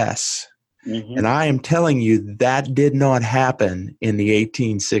success. And I am telling you, that did not happen in the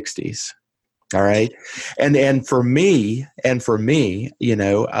 1860s. All right. And for me, when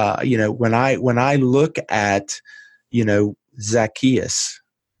I look at, Zacchaeus,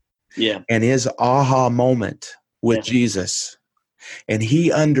 and his aha moment with Jesus, and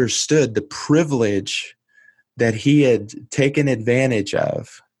he understood the privilege that he had taken advantage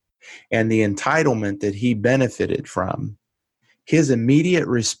of and the entitlement that he benefited from. His immediate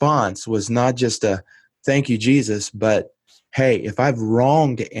response was not just a thank you, Jesus, but hey, if I've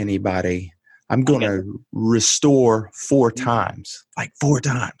wronged anybody, I'm going to restore 4 times, like 4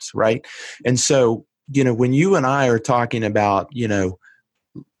 times, right? And so, when you and I are talking about,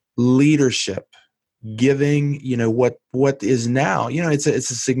 leadership, giving, what is now, it's a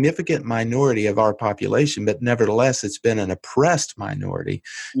significant minority of our population, but nevertheless, it's been an oppressed minority,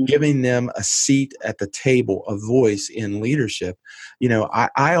 giving them a seat at the table, a voice in leadership.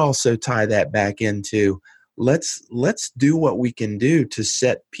 I also tie that back into let's do what we can do to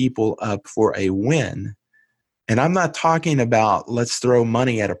set people up for a win. And I'm not talking about let's throw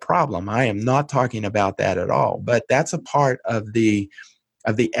money at a problem. I am not talking about that at all. But that's a part of the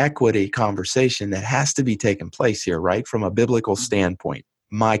equity conversation that has to be taking place here, right? From a biblical standpoint,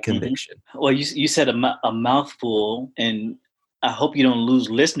 my conviction. Well, you said a mouthful, and I hope you don't lose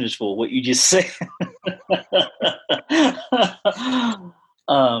listeners for what you just said.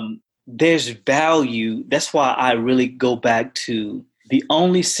 There's value. That's why I really go back to the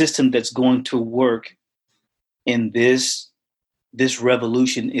only system that's going to work in this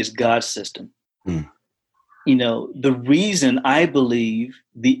revolution is God's system. The reason I believe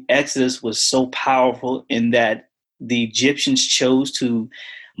the Exodus was so powerful in that the Egyptians chose to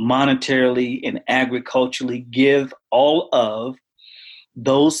monetarily and agriculturally give all of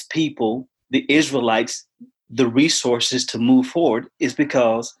those people, the Israelites, the resources to move forward is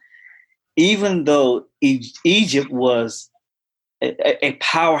because even though Egypt was a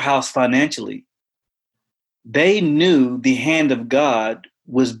powerhouse financially, they knew the hand of God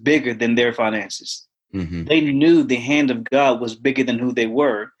was bigger than their finances. Mm-hmm. They knew the hand of God was bigger than who they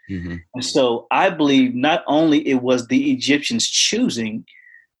were. Mm-hmm. And so I believe not only it was the Egyptians choosing,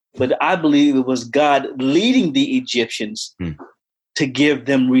 but I believe it was God leading the Egyptians to give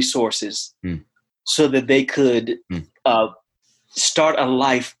them resources so that they could start a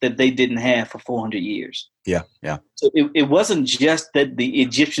life that they didn't have for 400 years. Yeah, yeah. So it wasn't just that the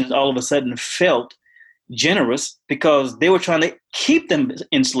Egyptians all of a sudden felt generous because they were trying to keep them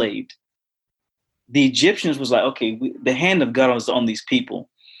enslaved. The Egyptians was like, okay, the hand of God was on these people.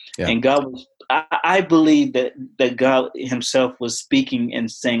 Yeah. And God was, I believe that God himself was speaking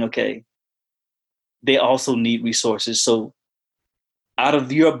and saying, okay, they also need resources. So out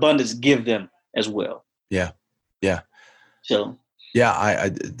of your abundance, give them as well. Yeah. Yeah. So. Yeah, I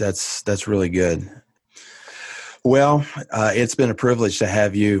that's really good. Well, it's been a privilege to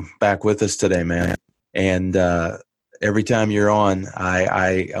have you back with us today, man. And every time you're on,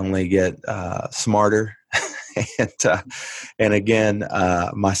 I only get smarter. and again,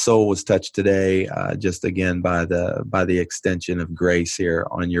 my soul was touched today, just again by the extension of grace here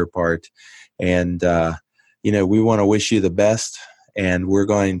on your part. And we want to wish you the best, and we're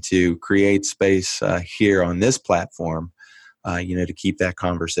going to create space here on this platform, to keep that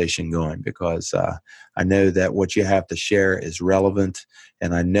conversation going, because I know that what you have to share is relevant,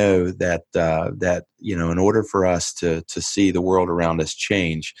 and I know that in order for us to see the world around us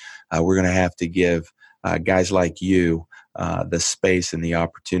change, we're going to have to give guys like you the space and the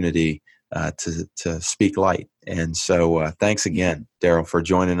opportunity to speak light. And so, thanks again, Daryl, for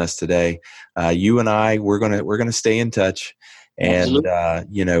joining us today. You and I, we're gonna stay in touch. And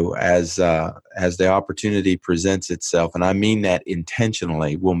as the opportunity presents itself, and I mean that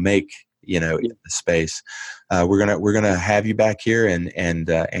intentionally, we'll make the space. We're gonna have you back here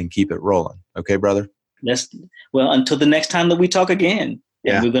and keep it rolling. Okay, brother. Until the next time that we talk again.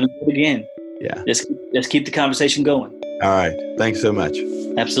 Yeah, we're gonna do it again. Yeah, let's keep the conversation going. All right. Thanks so much.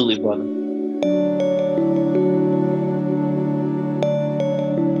 Absolutely, brother.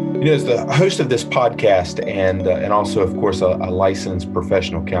 As the host of this podcast and also, of course, a licensed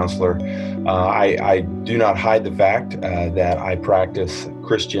professional counselor, I do not hide the fact that I practice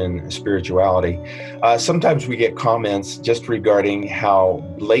Christian spirituality. Sometimes we get comments just regarding how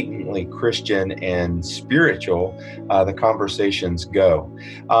blatantly Christian and spiritual the conversations go.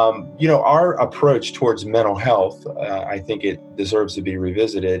 Our approach towards mental health, I think it deserves to be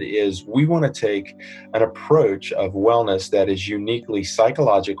revisited, is we want to take an approach of wellness that is uniquely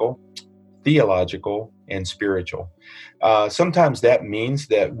psychological, theological, and spiritual. Sometimes that means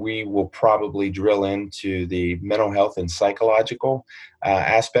that we will probably drill into the mental health and psychological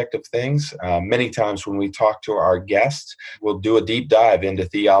aspect of things. Many times when we talk to our guests, we'll do a deep dive into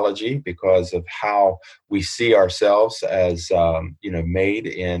theology because of how we see ourselves as made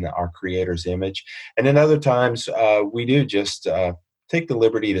in our Creator's image. And then other times we do just take the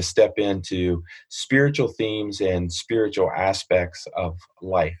liberty to step into spiritual themes and spiritual aspects of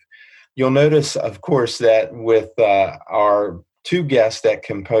life. You'll notice, of course, that with our two guests that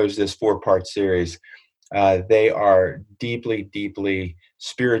compose this 4-part series, they are deeply, deeply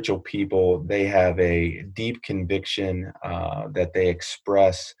spiritual people. They have a deep conviction that they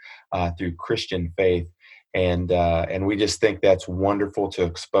express through Christian faith. And we just think that's wonderful to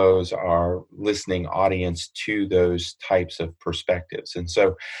expose our listening audience to those types of perspectives. And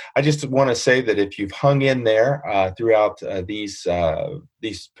so I just want to say that if you've hung in there throughout these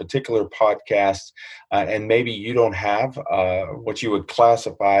particular podcasts, and maybe you don't have what you would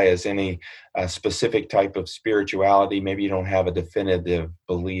classify as any specific type of spirituality, maybe you don't have a definitive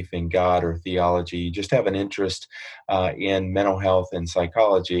belief in God or theology, you just have an interest in mental health and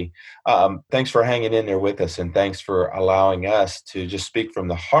psychology, thanks for hanging in there with us, and thanks for allowing us to just speak from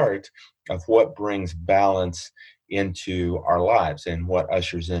the heart of what brings balance into our lives and what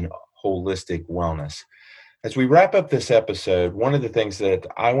ushers in holistic wellness. As we wrap up this episode, one of the things that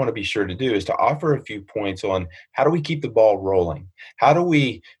I want to be sure to do is to offer a few points on how do we keep the ball rolling? How do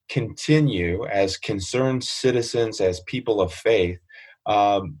we continue as concerned citizens, as people of faith?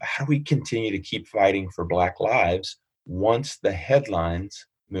 How do we continue to keep fighting for Black lives once the headlines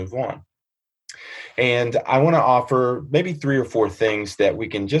move on? And I want to offer maybe 3 or 4 things that we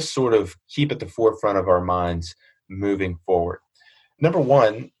can just sort of keep at the forefront of our minds moving forward. Number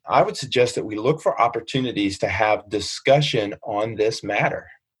one, I would suggest that we look for opportunities to have discussion on this matter.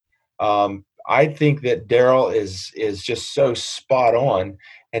 I think that Daryl is just so spot on,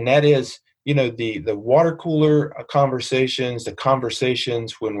 and that is, the water cooler conversations, the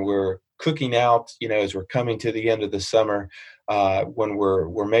conversations when we're cooking out, as we're coming to the end of the summer, when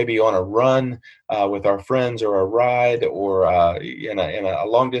we're maybe on a run with our friends or a ride or in a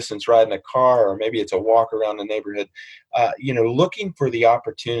long distance ride in a car, or maybe it's a walk around the neighborhood, looking for the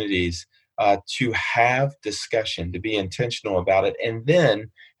opportunities to have discussion, to be intentional about it. And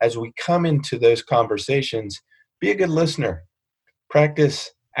then as we come into those conversations, be a good listener, practice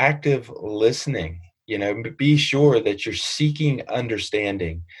active listening, be sure that you're seeking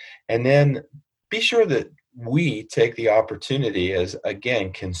understanding, and then be sure that we take the opportunity as,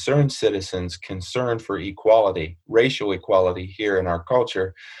 again, concerned citizens, concerned for equality, racial equality here in our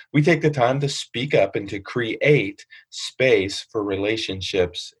culture. We take the time to speak up and to create space for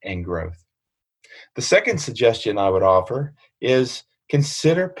relationships and growth. The second suggestion I would offer is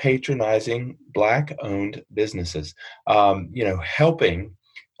consider patronizing Black-owned businesses, helping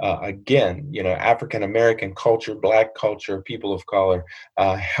African-American culture, Black culture, people of color,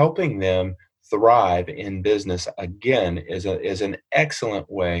 helping them thrive in business, again, is an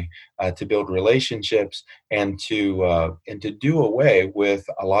excellent way to build relationships and to do away with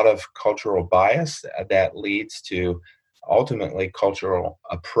a lot of cultural bias that leads to ultimately cultural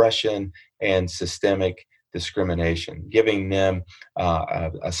oppression and systemic discrimination. Giving them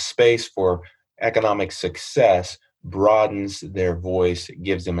a space for economic success broadens their voice,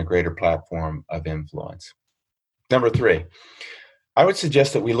 gives them a greater platform of influence. Number 3, I would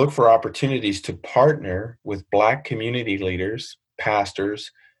suggest that we look for opportunities to partner with Black community leaders,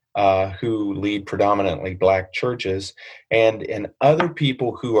 pastors who lead predominantly Black churches, and other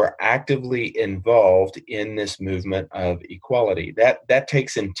people who are actively involved in this movement of equality. That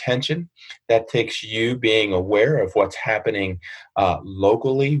takes intention. That takes you being aware of what's happening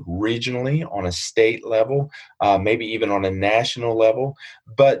locally, regionally, on a state level, maybe even on a national level,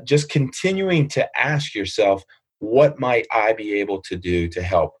 but just continuing to ask yourself, what might I be able to do to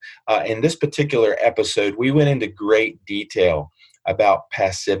help? In this particular episode, we went into great detail about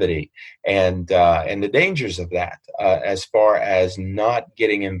passivity and the dangers of that, as far as not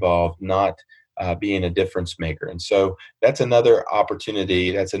getting involved, not being a difference maker. And so that's another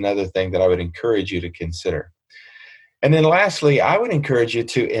opportunity. That's another thing that I would encourage you to consider. And then lastly, I would encourage you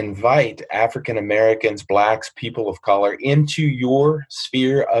to invite African Americans, Blacks, people of color into your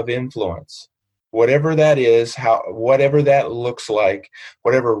sphere of influence. Whatever that is, whatever that looks like,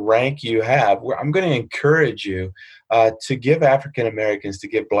 whatever rank you have, I'm going to encourage you to give African Americans, to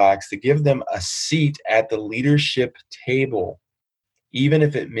give Blacks, to give them a seat at the leadership table, even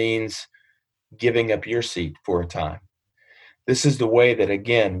if it means giving up your seat for a time. This is the way that,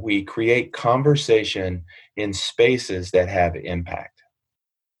 again, we create conversation in spaces that have impact.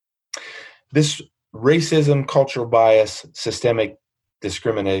 This racism, cultural bias, systemic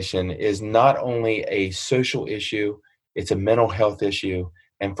discrimination is not only a social issue, it's a mental health issue,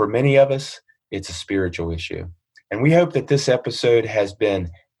 and for many of us, it's a spiritual issue. And we hope that this episode has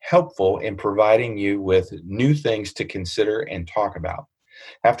been helpful in providing you with new things to consider and talk about.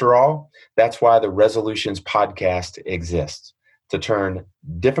 After all, that's why the Resolutions podcast exists, to turn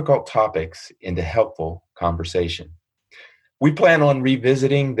difficult topics into helpful conversation. We plan on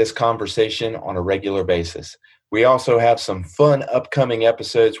revisiting this conversation on a regular basis. We also have some fun upcoming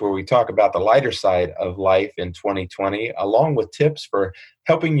episodes where we talk about the lighter side of life in 2020, along with tips for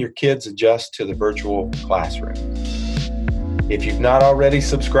helping your kids adjust to the virtual classroom. If you've not already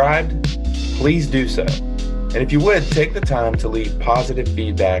subscribed, please do so. And if you would, take the time to leave positive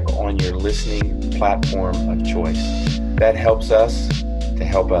feedback on your listening platform of choice. That helps us to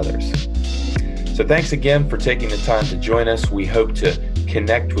help others. So thanks again for taking the time to join us. We hope to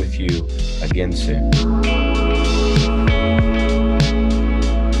connect with you again soon.